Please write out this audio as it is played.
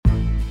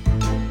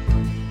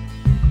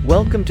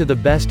Welcome to the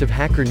Best of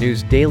Hacker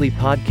News Daily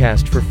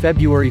podcast for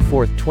February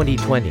 4,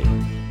 2020.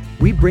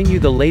 We bring you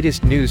the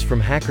latest news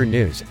from Hacker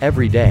News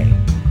every day.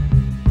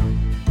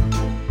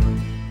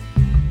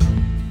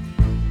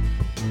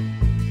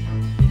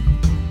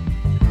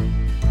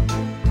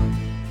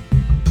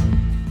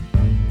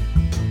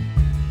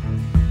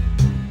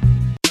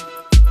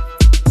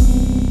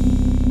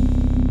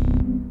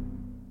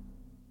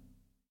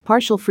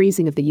 Partial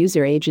freezing of the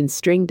user agent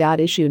string.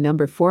 Issue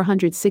number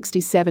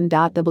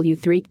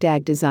 467.w3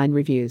 DAG design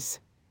reviews.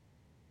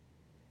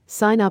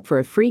 Sign up for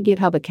a free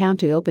GitHub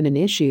account to open an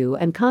issue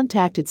and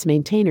contact its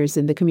maintainers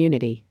in the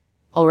community.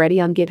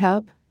 Already on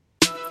GitHub?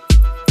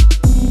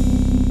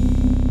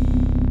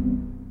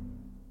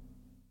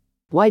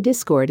 Why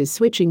Discord is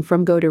switching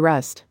from Go to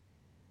Rust.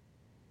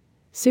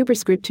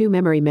 Superscript 2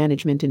 memory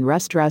management in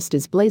Rust. Rust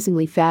is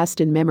blazingly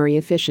fast and memory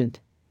efficient.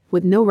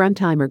 With no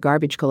runtime or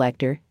garbage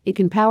collector, it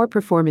can power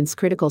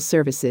performance-critical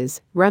services,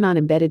 run on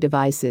embedded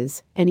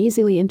devices, and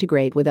easily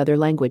integrate with other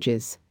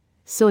languages.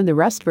 So in the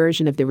Rust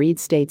version of the read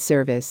state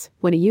service,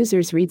 when a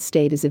user's read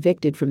state is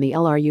evicted from the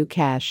LRU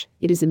cache,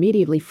 it is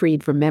immediately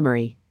freed from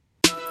memory.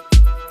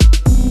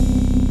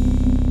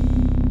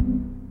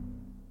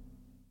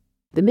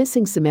 The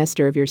missing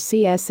semester of your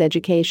CS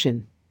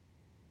education.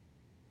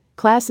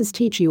 Classes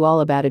teach you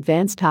all about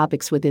advanced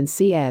topics within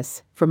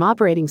CS, from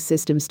operating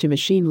systems to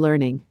machine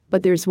learning,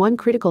 but there's one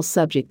critical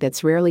subject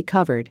that's rarely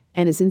covered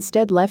and is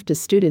instead left to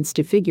students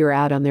to figure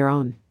out on their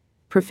own: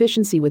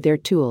 proficiency with their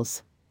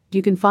tools.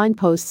 You can find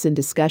posts and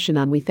discussion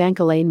on. We thank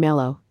Elaine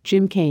Mello,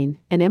 Jim Kane,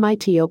 and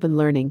MIT Open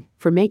Learning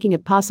for making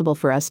it possible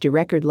for us to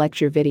record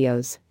lecture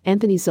videos,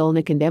 Anthony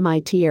Zolnick and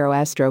MIT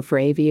Aeroastro for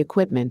AV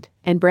equipment,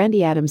 and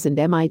Brandy Adams and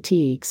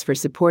MIT EECS for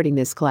supporting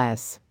this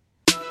class.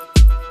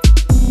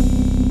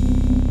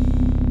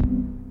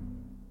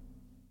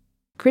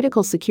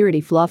 Critical security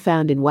flaw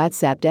found in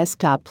WhatsApp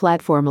desktop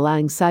platform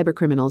allowing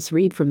cybercriminals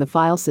read from the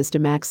file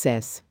system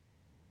access.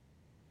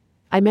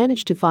 I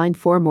managed to find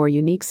 4 more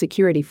unique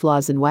security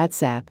flaws in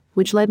WhatsApp,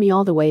 which led me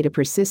all the way to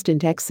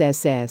persistent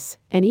XSS,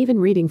 and even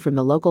reading from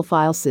the local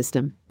file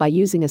system, by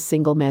using a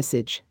single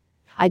message.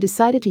 I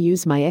decided to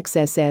use my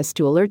XSS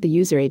to alert the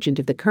user agent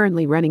of the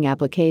currently running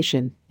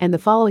application, and the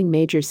following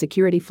major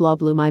security flaw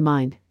blew my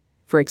mind.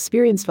 For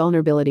experienced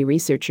vulnerability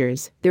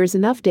researchers, there is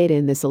enough data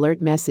in this alert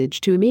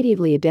message to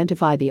immediately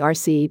identify the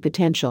RCE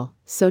potential,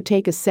 so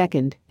take a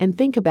second and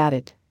think about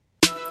it.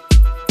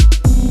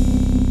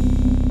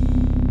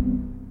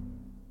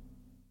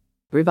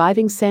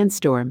 Reviving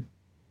Sandstorm.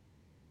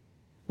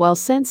 While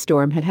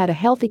Sandstorm had a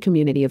healthy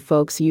community of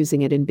folks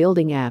using it in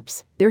building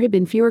apps, there had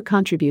been fewer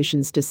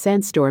contributions to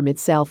Sandstorm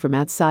itself from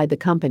outside the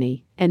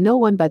company, and no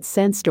one but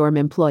Sandstorm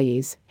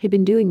employees had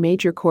been doing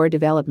major core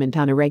development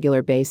on a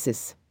regular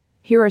basis.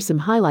 Here are some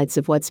highlights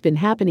of what's been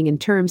happening in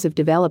terms of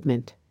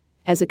development.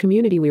 As a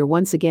community, we are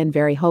once again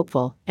very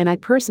hopeful, and I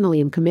personally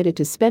am committed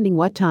to spending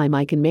what time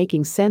I can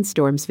making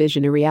Sandstorm's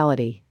vision a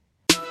reality.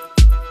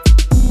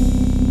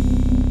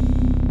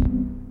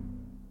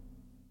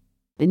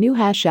 A new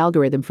hash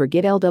algorithm for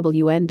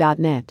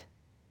GitLWN.net.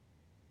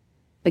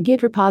 A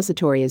Git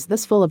repository is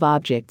thus full of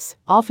objects,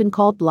 often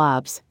called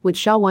blobs, with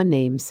SHA-1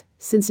 names.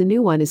 Since a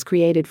new one is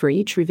created for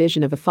each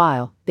revision of a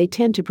file, they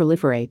tend to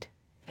proliferate.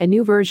 A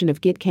new version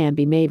of Git can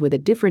be made with a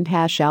different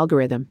hash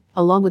algorithm,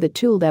 along with a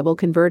tool that will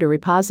convert a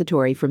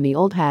repository from the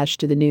old hash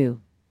to the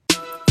new.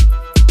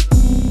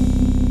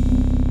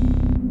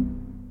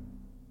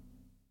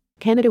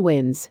 Canada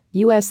wins,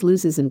 US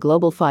loses in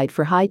global fight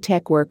for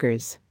high-tech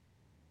workers.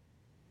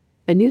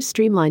 A new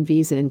streamlined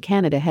visa in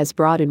Canada has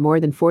brought in more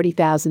than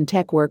 40,000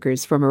 tech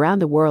workers from around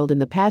the world in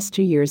the past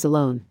 2 years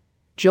alone.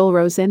 Joel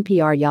Rose,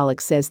 NPR Yalek,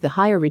 says the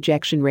higher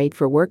rejection rate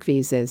for work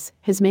visas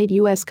has made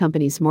U.S.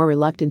 companies more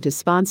reluctant to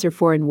sponsor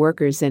foreign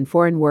workers and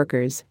foreign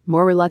workers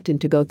more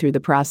reluctant to go through the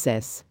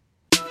process.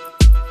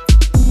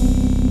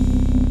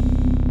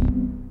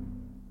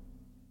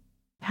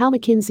 How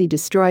McKinsey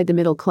destroyed the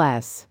middle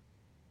class.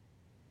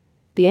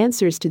 The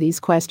answers to these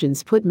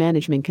questions put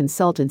management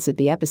consultants at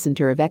the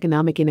epicenter of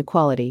economic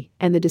inequality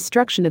and the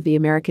destruction of the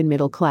American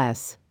middle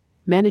class.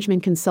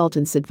 Management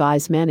consultants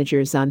advise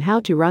managers on how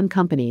to run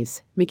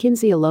companies.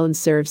 McKinsey alone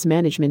serves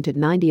management at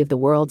 90 of the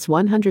world's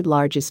 100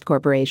 largest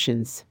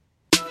corporations.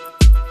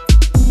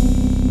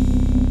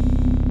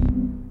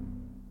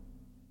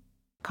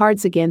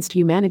 Cards Against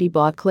Humanity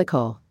bought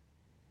Clickhole.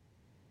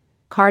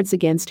 Cards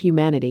Against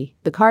Humanity,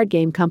 the card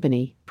game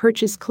company,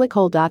 purchased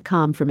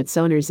Clickhole.com from its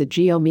owners at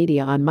Geo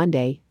Media on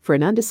Monday for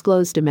an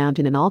undisclosed amount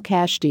in an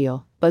all-cash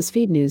deal,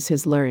 BuzzFeed News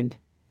has learned.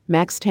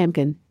 Max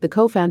Temkin, the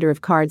co-founder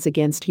of Cards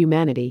Against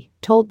Humanity,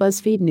 told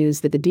BuzzFeed News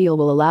that the deal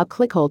will allow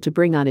Clickhole to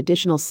bring on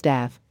additional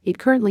staff. It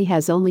currently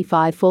has only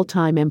 5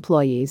 full-time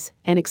employees,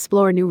 and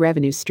explore new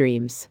revenue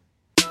streams.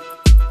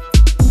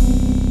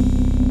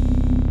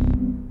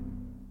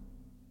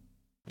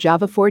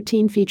 Java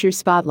 14 feature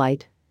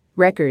spotlight.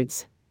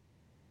 Records.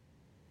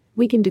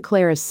 We can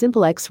declare a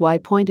simple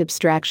XY point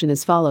abstraction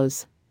as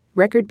follows.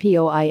 record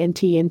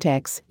point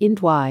index,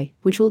 int y,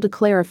 which will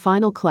declare a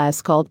final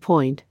class called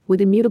point,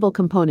 with immutable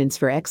components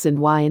for x and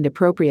y and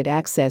appropriate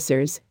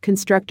accessors,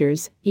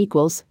 constructors,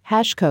 equals,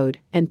 hashcode,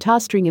 and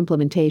toString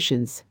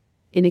implementations.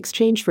 In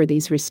exchange for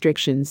these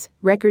restrictions,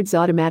 records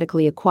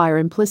automatically acquire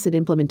implicit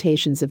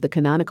implementations of the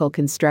canonical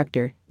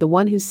constructor, the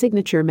one whose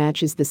signature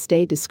matches the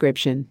state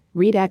description,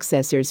 read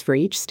accessors for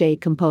each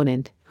state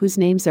component, whose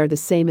names are the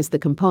same as the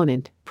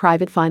component,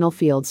 private final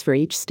fields for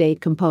each state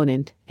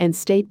component, and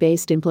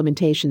state-based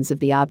implementations of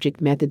the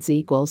object methods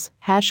equals,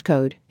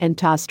 hashcode, and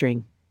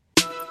toString.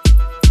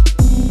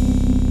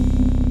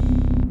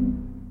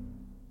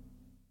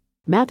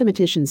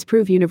 Mathematicians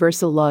prove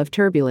universal law of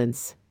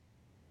turbulence.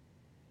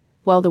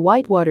 While the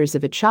white waters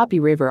of a choppy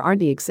river aren't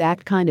the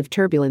exact kind of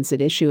turbulence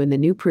at issue in the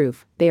new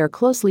proof, they are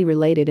closely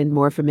related and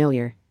more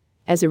familiar.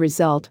 As a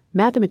result,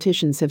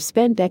 mathematicians have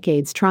spent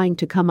decades trying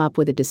to come up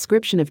with a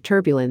description of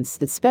turbulence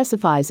that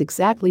specifies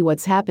exactly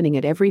what's happening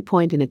at every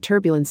point in a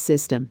turbulence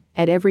system,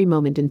 at every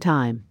moment in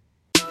time.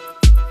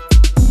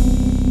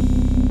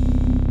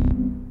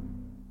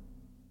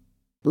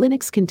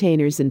 Linux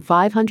containers and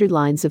 500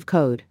 lines of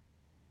code.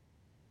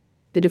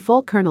 The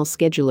default kernel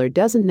scheduler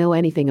doesn't know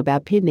anything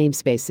about PID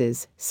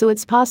namespaces, so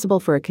it's possible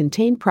for a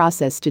contained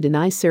process to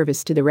deny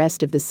service to the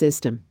rest of the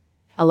system.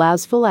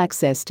 Allows full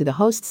access to the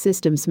host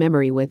system's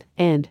memory with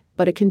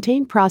but a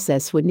contained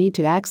process would need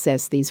to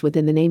access these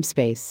within the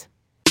namespace.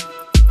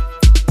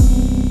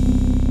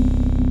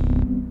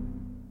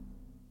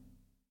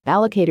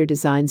 Allocator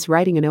designs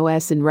writing an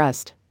OS in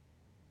Rust.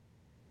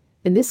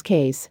 In this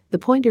case, the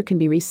pointer can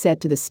be reset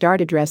to the start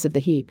address of the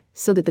heap,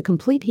 so that the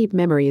complete heap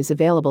memory is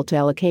available to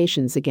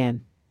allocations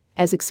again.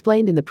 As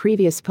explained in the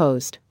previous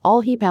post,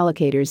 all heap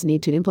allocators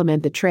need to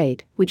implement the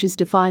trait, which is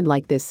defined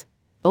like this.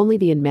 Only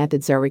the in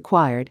methods are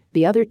required,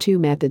 the other two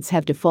methods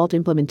have default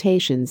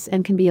implementations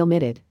and can be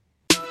omitted.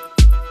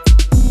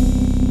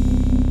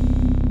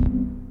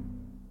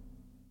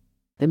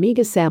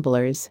 Amiga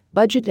samplers,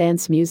 budget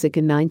dance music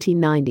in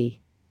 1990.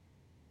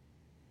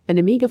 An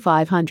Amiga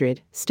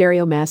 500,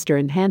 Stereo Master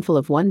and handful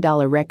of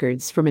 $1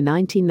 records from a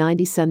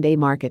 1990 Sunday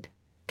market.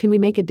 Can we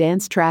make a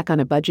dance track on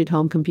a budget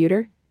home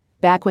computer?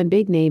 Back when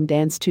big-name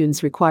dance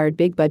tunes required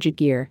big-budget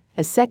gear,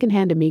 a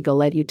second-hand Amiga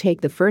let you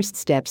take the first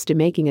steps to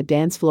making a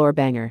dance floor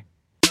banger.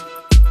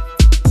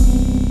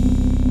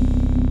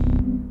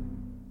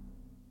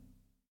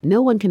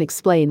 No one can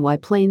explain why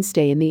planes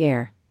stay in the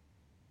air.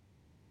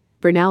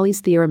 Bernoulli's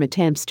theorem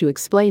attempts to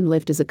explain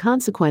lift as a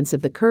consequence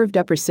of the curved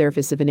upper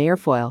surface of an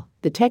airfoil,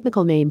 the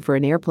technical name for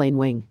an airplane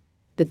wing.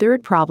 The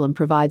third problem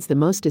provides the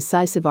most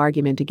decisive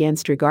argument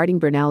against regarding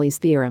Bernoulli's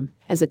theorem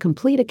as a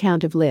complete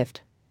account of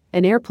lift.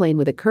 An airplane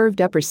with a curved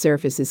upper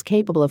surface is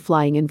capable of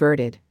flying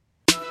inverted.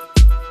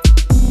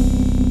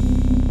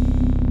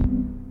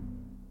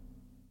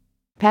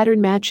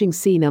 Pattern matching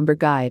C number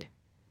guide.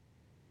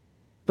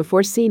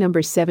 Before C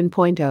number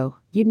 7.0,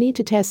 you'd need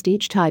to test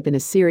each type in a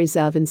series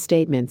of and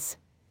statements.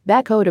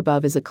 That code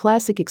above is a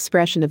classic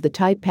expression of the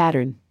type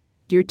pattern.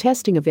 You're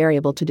testing a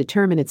variable to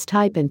determine its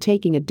type and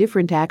taking a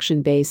different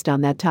action based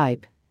on that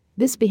type.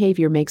 This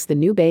behavior makes the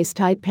new base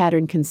type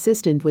pattern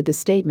consistent with the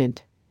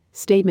statement.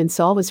 Statements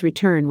always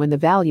return when the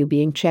value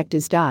being checked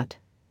is dot.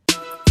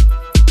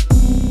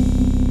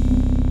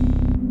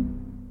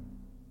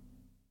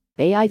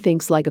 AI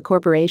thinks like a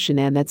corporation,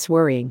 and that's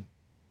worrying.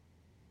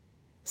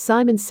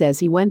 Simon says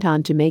he went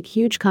on to make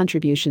huge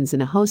contributions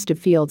in a host of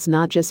fields,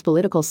 not just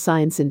political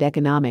science and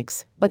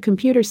economics, but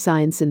computer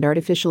science and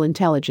artificial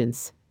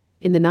intelligence.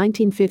 In the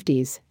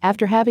 1950s,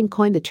 after having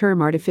coined the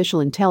term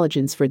artificial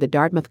intelligence for the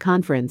Dartmouth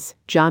Conference,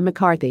 John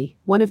McCarthy,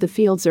 one of the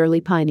field's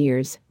early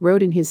pioneers,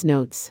 wrote in his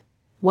notes,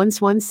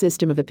 "Once one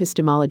system of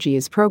epistemology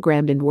is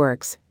programmed and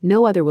works,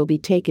 no other will be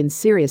taken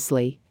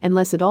seriously,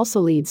 unless it also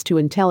leads to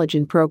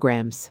intelligent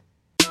programs."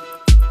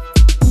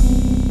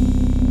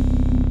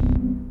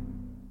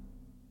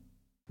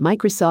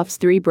 Microsoft's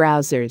 3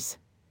 browsers.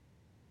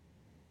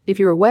 If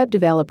you're a web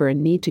developer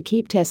and need to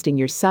keep testing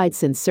your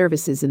sites and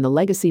services in the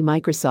legacy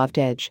Microsoft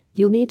Edge,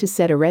 you'll need to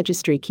set a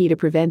registry key to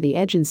prevent the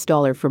Edge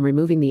installer from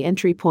removing the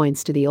entry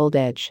points to the old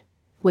Edge.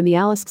 When the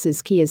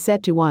alias key is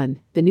set to 1,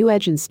 the new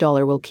Edge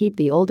installer will keep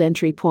the old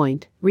entry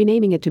point,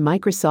 renaming it to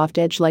Microsoft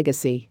Edge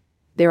Legacy.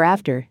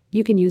 Thereafter,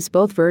 you can use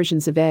both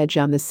versions of Edge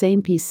on the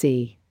same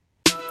PC.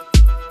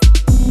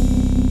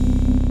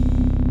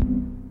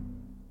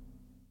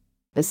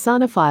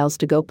 Asana files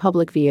to go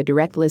public via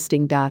direct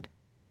listing.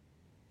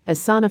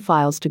 Asana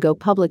files to go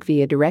public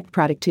via direct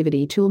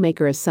productivity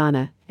toolmaker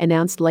Asana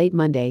announced late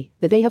Monday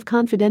that they have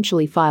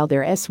confidentially filed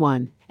their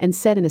S1 and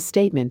said in a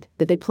statement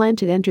that they plan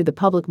to enter the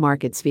public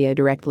markets via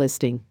direct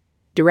listing.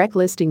 Direct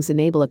listings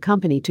enable a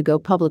company to go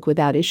public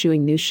without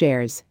issuing new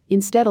shares,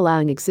 instead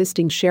allowing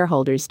existing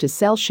shareholders to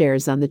sell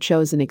shares on the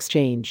chosen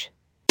exchange.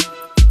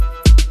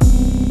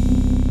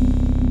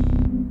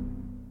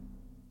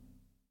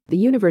 The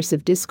universe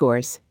of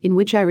discourse, in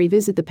which I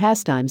revisit the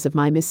pastimes of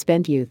my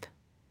misspent youth.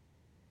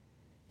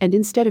 And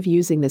instead of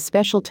using the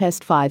special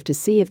test 5 to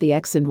see if the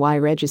x and y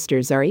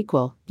registers are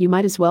equal, you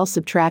might as well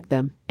subtract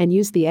them and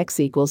use the x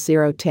equals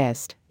 0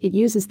 test. It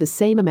uses the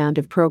same amount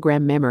of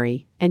program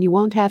memory, and you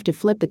won't have to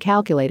flip the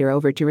calculator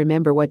over to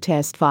remember what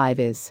test 5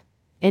 is.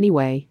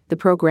 Anyway, the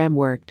program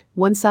worked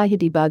once I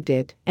had debugged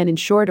it, and in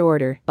short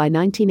order, by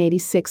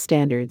 1986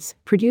 standards,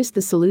 produced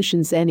the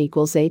solutions n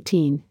equals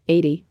 18,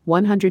 80,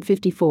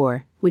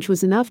 154, which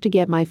was enough to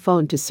get my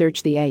phone to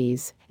search the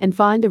A's and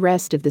find the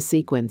rest of the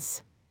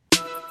sequence.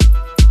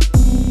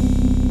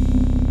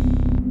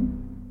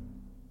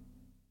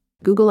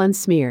 Google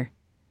unsmear.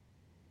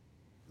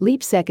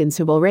 Leap seconds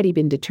have already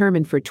been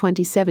determined for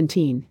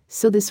 2017,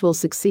 so this will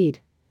succeed.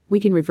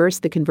 We can reverse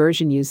the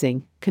conversion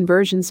using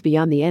conversions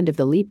beyond the end of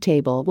the leap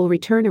table will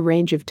return a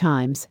range of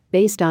times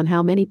based on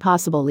how many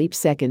possible leap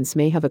seconds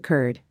may have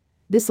occurred.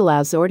 This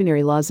allows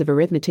ordinary laws of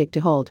arithmetic to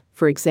hold.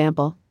 For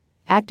example,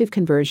 active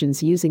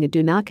conversions using a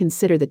do not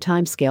consider the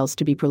timescales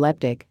to be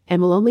proleptic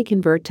and will only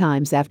convert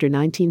times after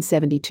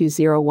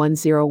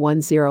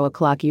 1972-01-010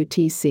 o'clock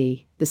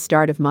UTC, the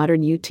start of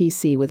modern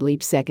UTC with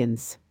leap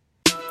seconds.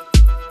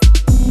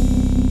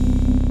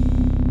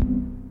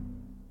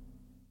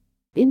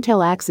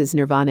 Intel axes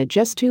Nirvana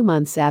just 2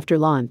 months after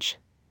launch.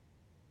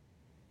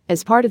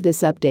 As part of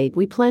this update,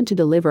 we plan to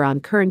deliver on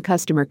current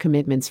customer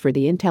commitments for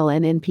the Intel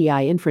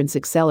NNPI Inference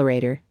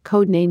Accelerator,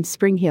 codenamed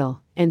Spring Hill,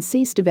 and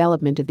cease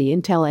development of the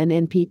Intel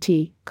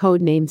NNPT,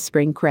 codenamed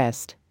Spring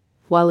Crest.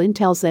 While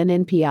Intel's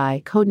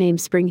NNPI,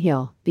 codenamed Spring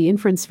Hill, the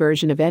inference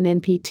version of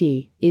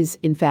NNPT, is,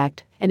 in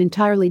fact, an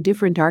entirely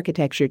different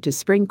architecture to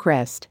Spring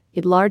Crest,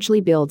 it largely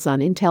builds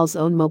on Intel's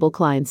own mobile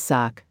client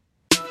SoC.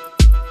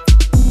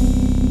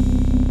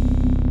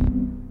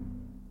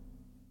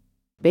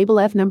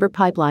 Babel F-number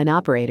pipeline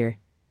operator.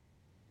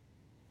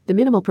 The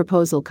minimal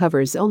proposal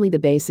covers only the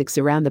basics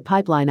around the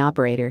pipeline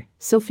operator,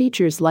 so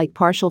features like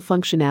partial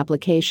function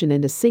application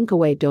and async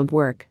await don't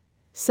work.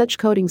 Such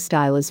coding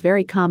style is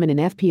very common in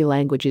FP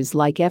languages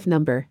like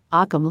F-number,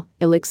 Occam,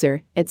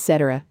 Elixir,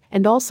 etc.,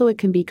 and also it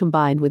can be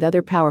combined with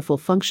other powerful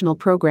functional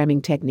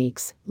programming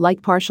techniques,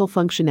 like partial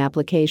function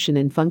application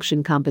and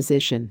function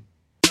composition.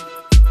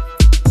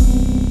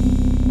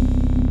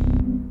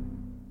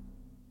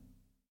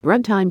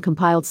 Runtime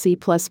compiled C++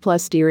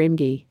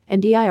 DIR-IMG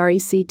and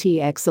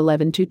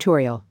DIRECTX11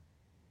 tutorial.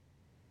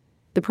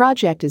 The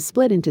project is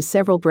split into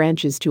several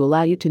branches to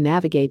allow you to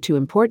navigate to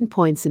important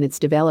points in its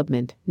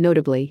development.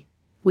 Notably,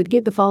 with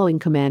git the following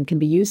command can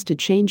be used to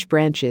change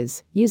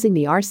branches, using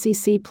the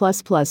RCC++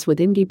 with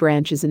IMG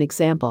branch as an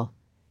example.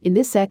 In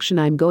this section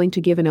I'm going to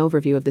give an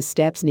overview of the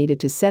steps needed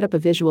to set up a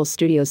Visual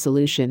Studio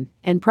solution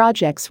and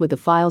projects with the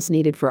files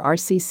needed for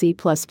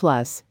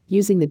RCC++,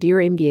 using the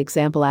DIR-IMG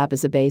example app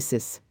as a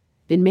basis.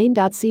 In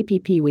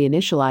main.cpp we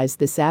initialize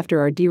this after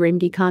our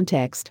DIR-IMG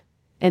context,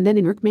 and then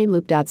in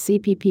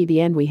rcmainloop.cpp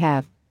the end we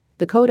have.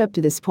 The code up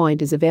to this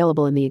point is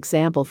available in the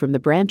example from the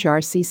branch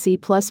RCC++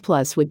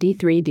 with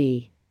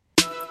D3D.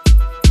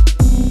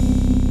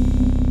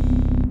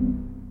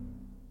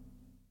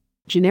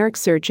 Generic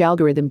search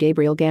algorithm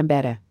Gabriel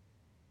Gambetta.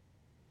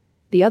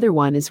 The other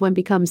one is when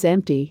becomes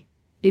empty.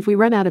 If we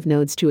run out of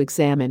nodes to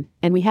examine,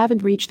 and we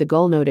haven't reached the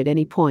goal node at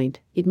any point,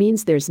 it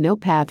means there's no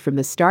path from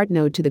the start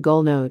node to the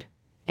goal node.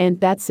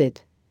 And that's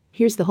it.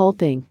 Here's the whole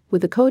thing,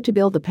 with the code to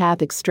build the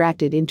path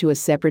extracted into a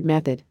separate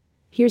method.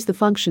 Here's the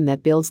function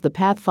that builds the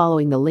path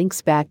following the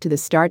links back to the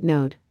start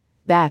node.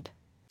 That.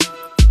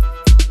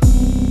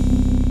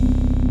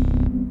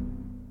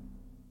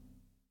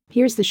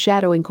 Here's the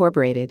Shadow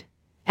Incorporated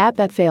app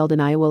that failed in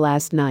Iowa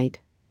last night.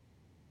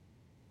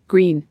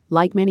 Green,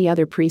 like many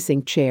other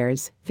precinct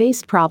chairs,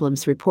 faced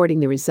problems reporting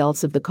the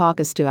results of the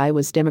caucus to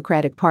Iowa's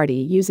Democratic Party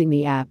using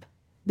the app.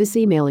 This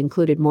email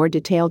included more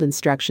detailed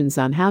instructions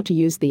on how to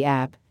use the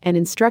app and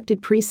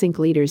instructed precinct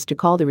leaders to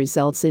call the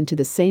results into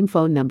the same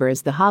phone number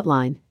as the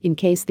hotline in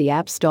case the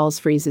app stalls,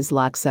 freezes,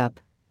 locks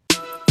up.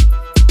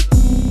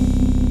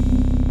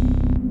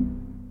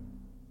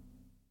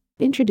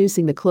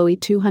 Introducing the Chloe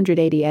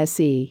 280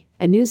 SE,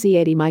 a new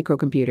Z80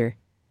 microcomputer.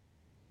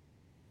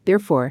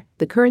 Therefore,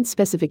 the current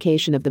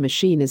specification of the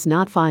machine is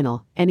not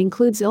final and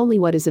includes only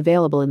what is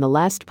available in the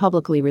last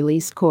publicly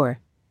released core.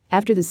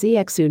 After the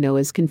ZX Uno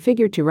is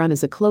configured to run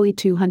as a Chloe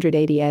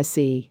 280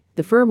 SE,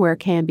 the firmware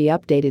can be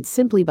updated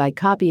simply by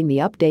copying the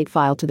update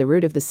file to the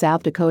root of the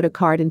South Dakota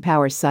card and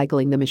power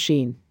cycling the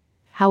machine.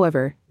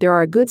 However, there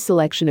are a good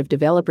selection of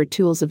developer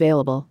tools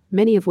available,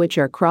 many of which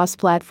are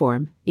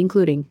cross-platform,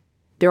 including.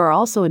 There are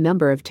also a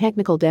number of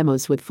technical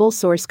demos with full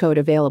source code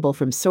available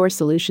from Source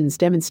Solutions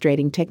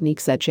demonstrating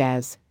techniques such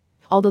as.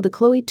 Although the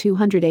Chloe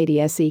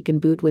 280 SE can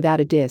boot without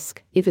a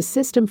disk, if a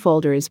system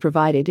folder is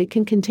provided, it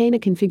can contain a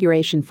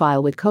configuration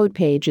file with code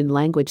page and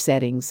language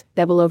settings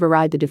that will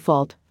override the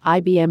default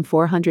IBM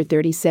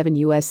 437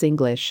 US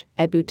English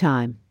at boot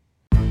time.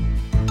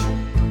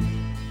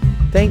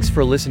 Thanks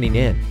for listening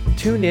in.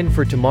 Tune in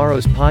for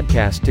tomorrow's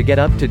podcast to get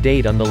up to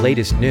date on the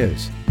latest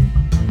news.